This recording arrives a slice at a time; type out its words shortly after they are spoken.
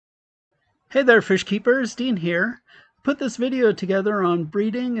Hey there, fish keepers. Dean here. Put this video together on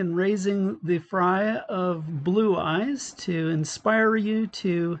breeding and raising the fry of blue eyes to inspire you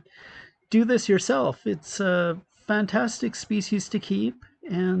to do this yourself. It's a fantastic species to keep,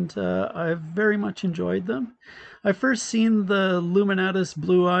 and I've very much enjoyed them. I first seen the luminatus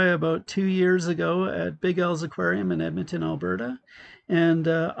blue eye about 2 years ago at Big L's Aquarium in Edmonton, Alberta, and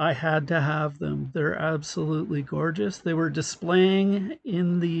I had to have them. They're absolutely gorgeous. They were displaying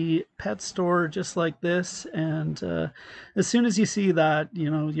in the pet store just like this, and as soon as you see that,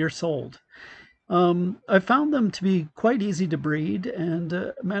 you're sold. I found them to be quite easy to breed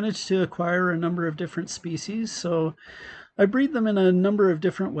and managed to acquire a number of different species. So I breed them in a number of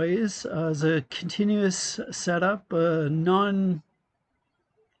different ways as a continuous setup, a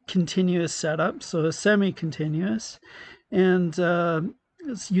non-continuous setup, so a semi-continuous, and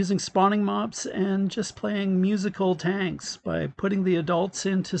it's using spawning mops and just playing musical tanks by putting the adults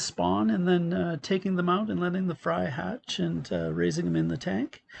in to spawn and then taking them out and letting the fry hatch and raising them in the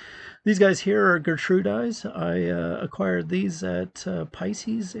tank. These guys here are gertrudae. I acquired these at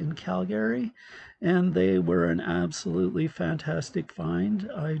Pisces in Calgary, and they were an absolutely fantastic find.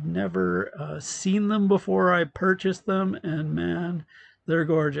 I'd never seen them before I purchased them, and man, they're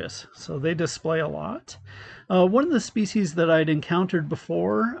gorgeous. So they display a lot. One of the species that I'd encountered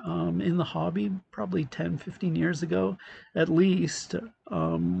before in the hobby, probably 10-15 years ago at least,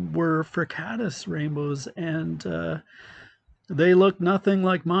 were furcatus rainbows, and they look nothing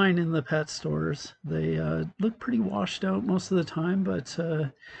like mine in the pet stores. They look pretty washed out most of the time, but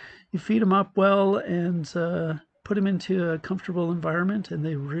you feed them up well and put them into a comfortable environment, and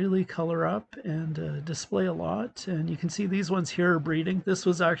they really color up and display a lot. And you can see these ones here are breeding. This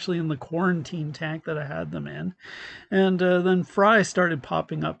was actually in the quarantine tank that I had them in. And then fry started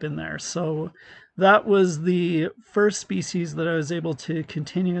popping up in there. So that was the first species that I was able to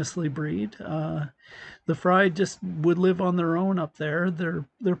continuously breed. The fry just would live on their own up there.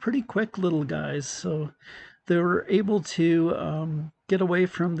 They're pretty quick little guys, so they were able to get away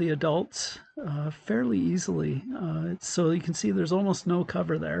from the adults fairly easily. So you can see there's almost no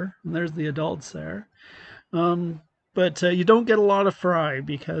cover there, and there's the adults there. But you don't get a lot of fry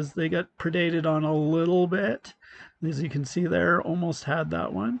because they get predated on a little bit. As you can see there, almost had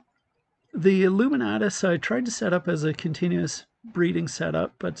that one. The luminatus I tried to set up as a continuous breeding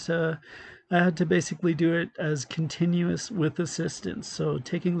setup, but I had to basically do it as continuous with assistance. So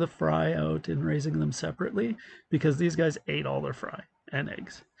taking the fry out and raising them separately because these guys ate all their fry and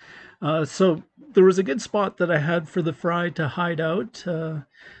eggs. So there was a good spot that I had for the fry to hide out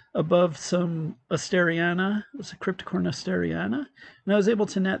above some Asteriana. It was a Cryptocorn Asteriana. And I was able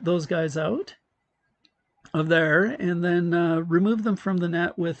to net those guys out of there and then remove them from the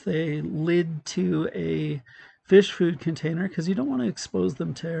net with a lid to a fish food container because you don't want to expose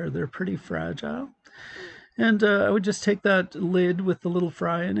them to air. They're pretty fragile. And I would just take that lid with the little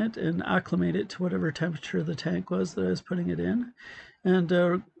fry in it and acclimate it to whatever temperature the tank was that I was putting it in,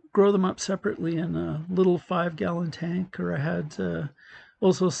 and grow them up separately in a little 5-gallon tank, or I had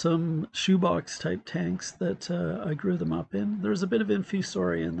also some shoebox type tanks that I grew them up in. There's a bit of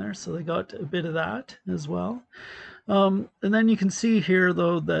infusoria in there, so they got a bit of that as well. And then you can see here,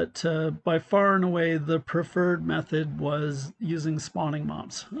 though, that by far and away the preferred method was using spawning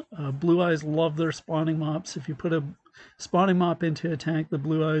mops. Blue eyes love their spawning mops. If you put a spawning mop into a tank, the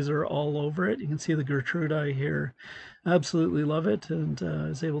blue eyes are all over it. You can see the gertrudae here absolutely love it, and I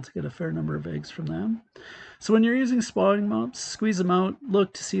was able to get a fair number of eggs from them. So when you're using spawning mops, squeeze them out,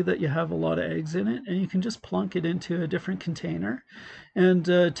 look to see that you have a lot of eggs in it, and you can just plunk it into a different container and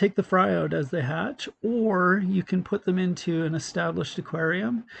take the fry out as they hatch, or you can put them into an established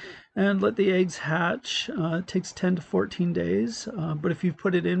aquarium and let the eggs hatch. It takes 10 to 14 days, but if you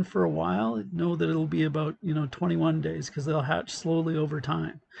put it in for a while, know that it'll be about 21 days because they'll hatch slowly over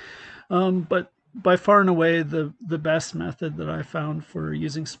time. But by far and away, the best method that I found for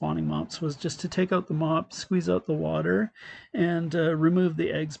using spawning mops was just to take out the mop, squeeze out the water, and remove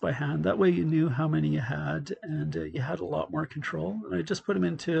the eggs by hand. That way you knew how many you had, and you had a lot more control. And I just put them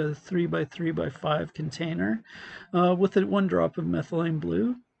into a 3x3x5 container with 1 drop of methylene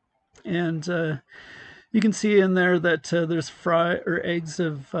blue. And you can see in there that there's fry or eggs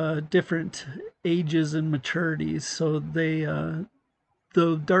of different ages and maturities. So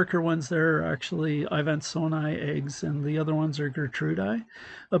the darker ones there are actually ivantsoffi eggs, and the other ones are gertrudae.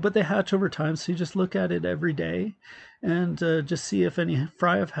 But they hatch over time, so you just look at it every day and just see if any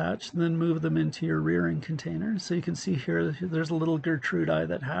fry have hatched, and then move them into your rearing container. So you can see here there's a little gertrudae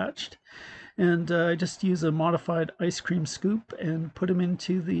that hatched. And I just use a modified ice cream scoop and put them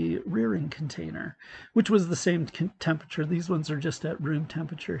into the rearing container, which was the same temperature. These ones are just at room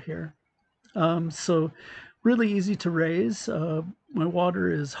temperature here. So really easy to raise. My water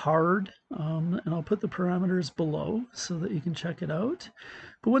is hard, and I'll put the parameters below so that you can check it out.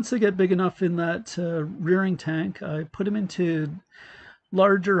 But once they get big enough in that rearing tank, I put them into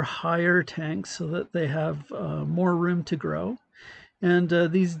larger, higher tanks so that they have more room to grow. And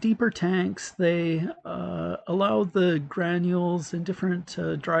these deeper tanks, they allow the granules and different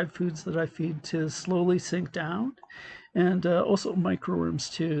dried foods that I feed to slowly sink down. And also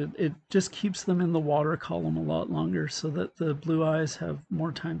microworms too. It just keeps them in the water column a lot longer so that the blue eyes have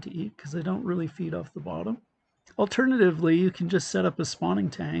more time to eat because they don't really feed off the bottom. Alternatively, you can just set up a spawning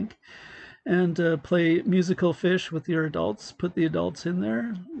tank and play musical fish with your adults. Put the adults in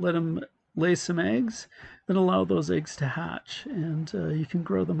there, let them lay some eggs, then allow those eggs to hatch. And you can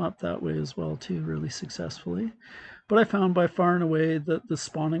grow them up that way as well too, really successfully. But I found by far and away that the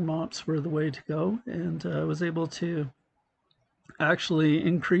spawning mops were the way to go, and I was able to actually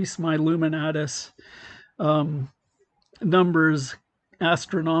increase my luminatus numbers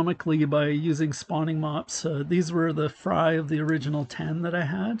astronomically by using spawning mops. These were the fry of the original 10 that I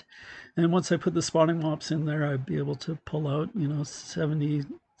had. And once I put the spawning mops in there, I'd be able to pull out, 70,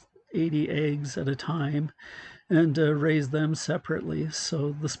 80 eggs at a time and raise them separately.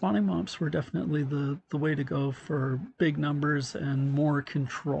 So the spawning mops were definitely the way to go for big numbers and more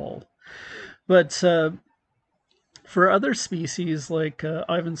control. But for other species like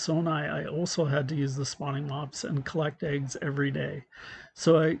ivantsoffi, I also had to use the spawning mops and collect eggs every day.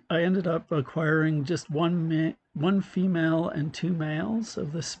 So I ended up acquiring just one female and 2 males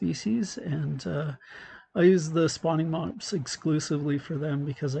of the species, and I used the spawning mops exclusively for them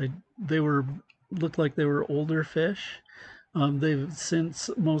because they looked like they were older fish. They've since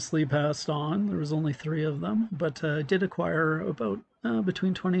mostly passed on. There was only 3 of them, but I did acquire about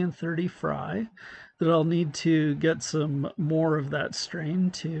between 20 and 30 fry that I'll need to get some more of that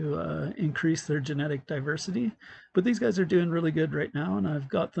strain to increase their genetic diversity. But these guys are doing really good right now, and I've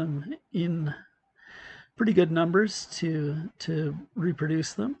got them in pretty good numbers to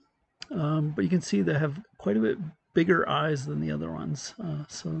reproduce them. But you can see they have quite a bit bigger eyes than the other ones.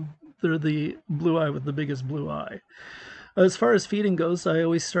 So they're the blue eye with the biggest blue eye. As far as feeding goes, I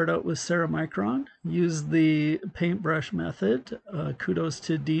always start out with ceramicron, use the paintbrush method. Kudos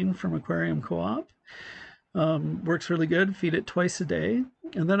to Dean from Aquarium Co-op. Works really good, feed it twice a day.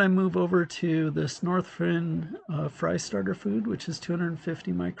 And then I move over to this Northfin fry starter food, which is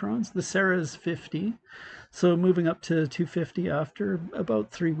 250 microns. The Sarah is 50. So moving up to 250 after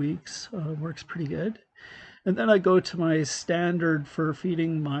about 3 weeks works pretty good. And then I go to my standard for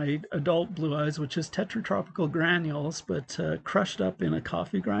feeding my adult blue eyes, which is tetratropical granules, but crushed up in a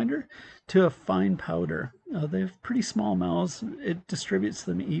coffee grinder to a fine powder. They have pretty small mouths. It distributes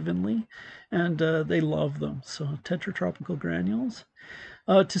them evenly, and they love them. So tetratropical granules.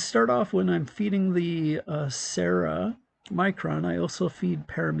 To start off, when I'm feeding the Sarah Micron, I also feed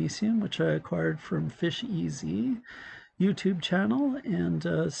paramecium, which I acquired from Fish Easy YouTube channel,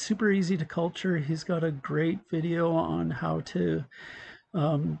 and super easy to culture. He's got a great video on how to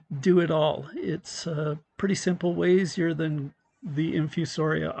do it all. It's pretty simple, way easier than the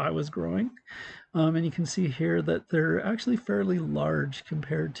infusoria I was growing. And you can see here that they're actually fairly large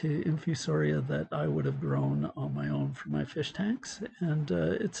compared to infusoria that I would have grown on my own for my fish tanks. And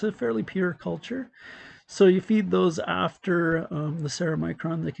it's a fairly pure culture. So you feed those after the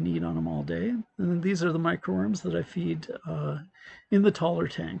ceramicron. They can eat on them all day. And then these are the microworms that I feed in the taller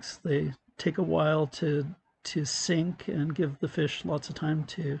tanks. They take a while to sink and give the fish lots of time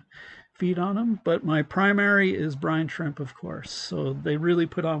to feed on them. But my primary is brine shrimp, of course. So they really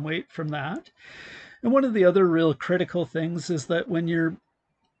put on weight from that. And one of the other real critical things is that when you're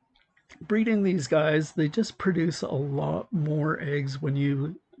breeding these guys, they just produce a lot more eggs when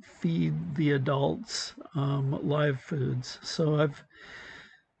you feed the adults live foods. So I've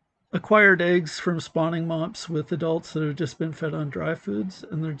acquired eggs from spawning mops with adults that have just been fed on dry foods,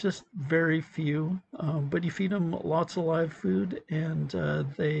 and they're just very few. But you feed them lots of live food, and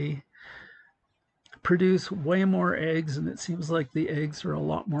they produce way more eggs, and it seems like the eggs are a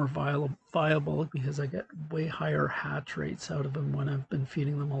lot more viable because I get way higher hatch rates out of them when I've been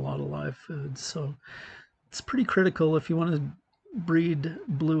feeding them a lot of live foods. So it's pretty critical if you want to breed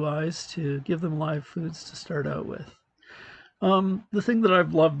blue eyes to give them live foods to start out with. The thing that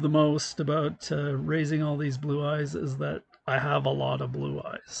I've loved the most about raising all these blue eyes is that I have a lot of blue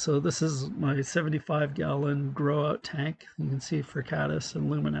eyes. So this is my 75-gallon grow out tank. You can see furcatus and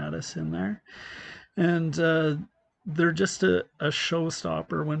luminatus in there. And they're just a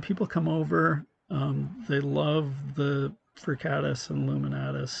showstopper. When people come over, they love the furcatus and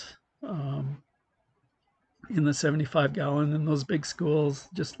luminatus. in the 75-gallon in those big schools.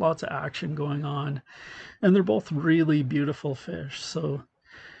 Just lots of action going on. And they're both really beautiful fish. So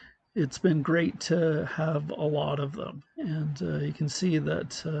it's been great to have a lot of them. And you can see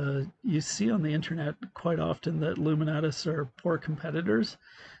that you see on the internet quite often that luminatus are poor competitors.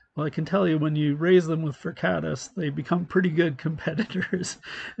 Well, I can tell you when you raise them with furcatus, they become pretty good competitors,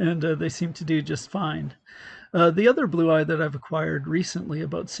 and they seem to do just fine. The other blue eye that I've acquired recently,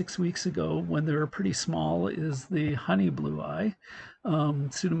 about 6 weeks ago, when they were pretty small, is the honey blue eye,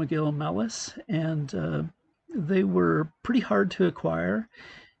 Pseudomugil mellis, and they were pretty hard to acquire,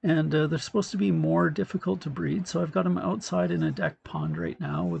 and they're supposed to be more difficult to breed. So I've got them outside in a deck pond right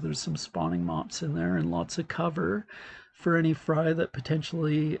now where there's some spawning mops in there and lots of cover for any fry that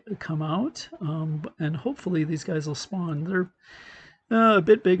potentially come out. And hopefully these guys will spawn. They're a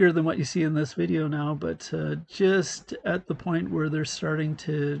bit bigger than what you see in this video now, but just at the point where they're starting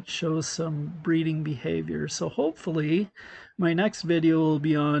to show some breeding behavior. So hopefully my next video will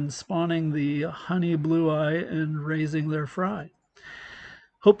be on spawning the honey blue eye and raising their fry.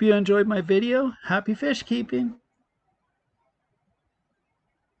 Hope you enjoyed my video. Happy fish keeping!